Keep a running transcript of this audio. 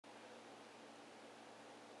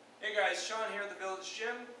Hey guys, Sean here at the Village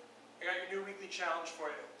Gym. I got your new weekly challenge for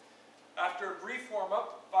you. After a brief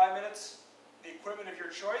warm-up, 5 minutes, the equipment of your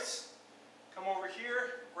choice, come over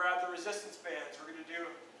here, grab the resistance bands. We're going to do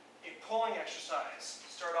a pulling exercise.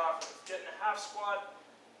 Start off with getting a half squat,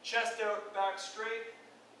 chest out, back straight,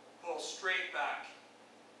 pull straight back.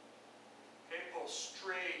 Okay, pull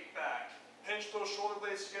straight back. Pinch those shoulder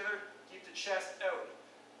blades together, keep the chest out.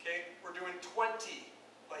 Okay, we're doing 20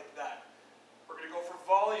 like that. We're going to go for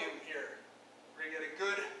volume here. We're going to get a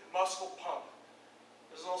good muscle pump.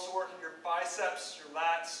 This is also working your biceps, your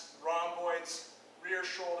lats, rhomboids, rear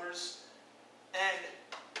shoulders, and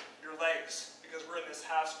your legs, because we're in this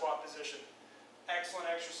half squat position. Excellent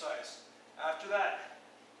exercise. After that,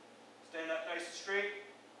 stand up nice and straight,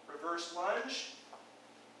 reverse lunge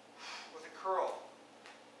with a curl.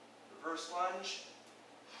 Reverse lunge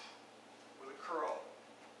with a curl.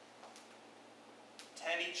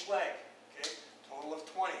 10 each leg. Okay, total of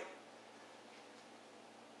 20.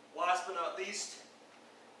 Last but not least,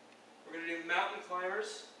 we're going to do mountain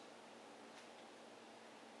climbers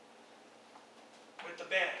with the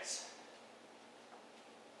bands.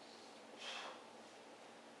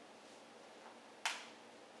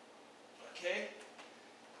 Okay,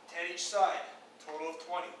 10 each side, total of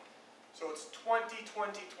 20. So it's 20,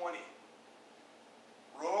 20, 20.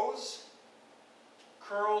 Rows,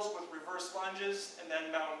 curls with reverse lunges, and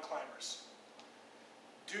then mountain climbers.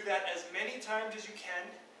 Do that as many times as you can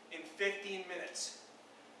in 15 minutes.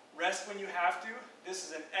 Rest when you have to. This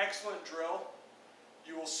is an excellent drill.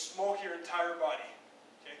 You will smoke your entire body.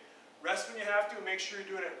 Okay? Rest when you have to and make sure you're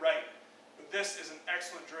doing it right. But this is an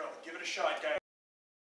excellent drill. Give it a shot, guys.